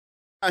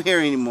Not here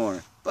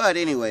anymore. But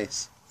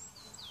anyways,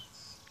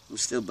 we're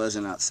still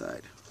buzzing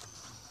outside.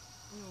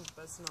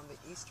 Buzzing on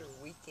the Easter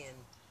weekend.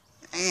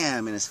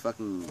 Damn, and it's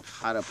fucking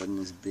hot up in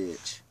this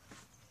bitch.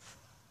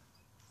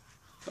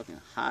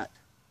 Fucking hot.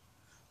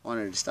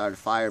 Wanted to start a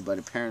fire, but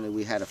apparently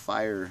we had a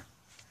fire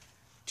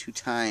 2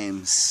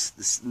 times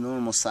the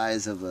normal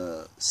size of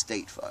a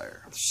state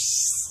fire.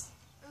 It's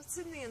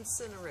in the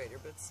incinerator,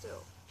 but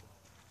still.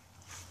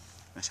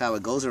 That's how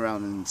it goes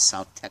around in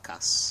South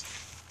Texas.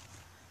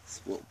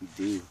 That's what we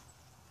do.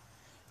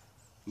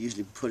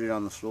 Usually put it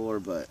on the floor,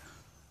 but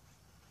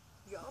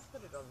y'all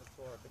put it on the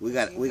floor.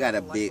 we got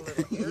a like big a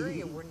little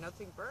area where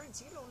nothing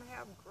burns. You don't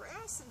have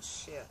grass and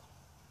shit.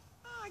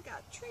 Oh, I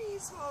got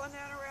trees falling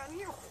down around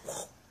here.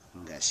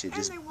 That shit And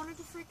just... they wanted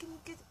to freaking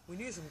get... We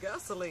need some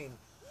gasoline.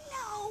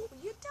 No,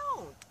 you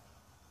don't.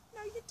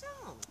 No, you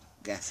don't.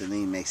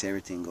 Gasoline makes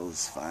everything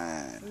goes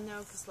fine. No,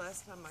 because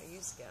last time I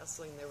used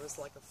gasoline, there was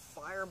like a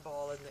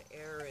fireball in the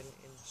air and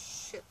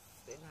shit,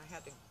 and I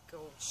had to go,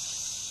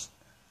 shh.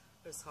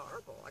 It was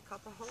horrible. I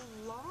caught the whole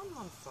lawn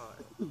on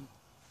fire.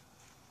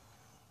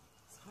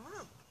 It's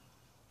horrible.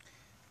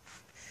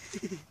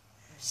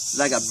 It's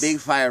like a big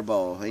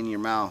fireball in your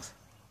mouth.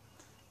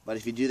 But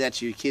if you do that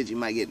to your kids, you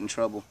might get in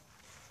trouble.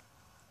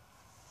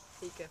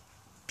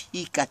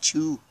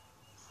 Pikachu.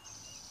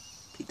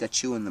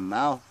 Pikachu in the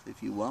mouth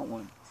if you want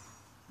one.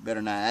 You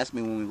better not ask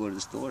me when we go to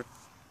the store.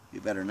 You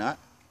better not.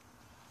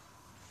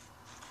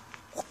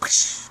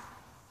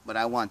 But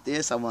I want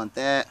this, I want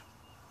that.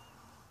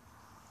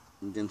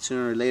 And then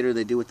sooner or later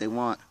they do what they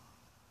want.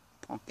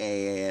 Punk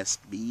ass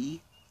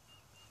bee.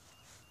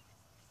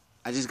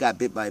 I just got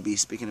bit by a bee,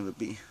 speaking of a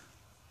bee.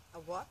 A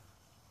what?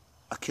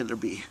 A killer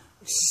bee.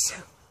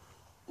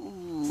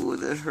 Ooh,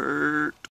 that hurt.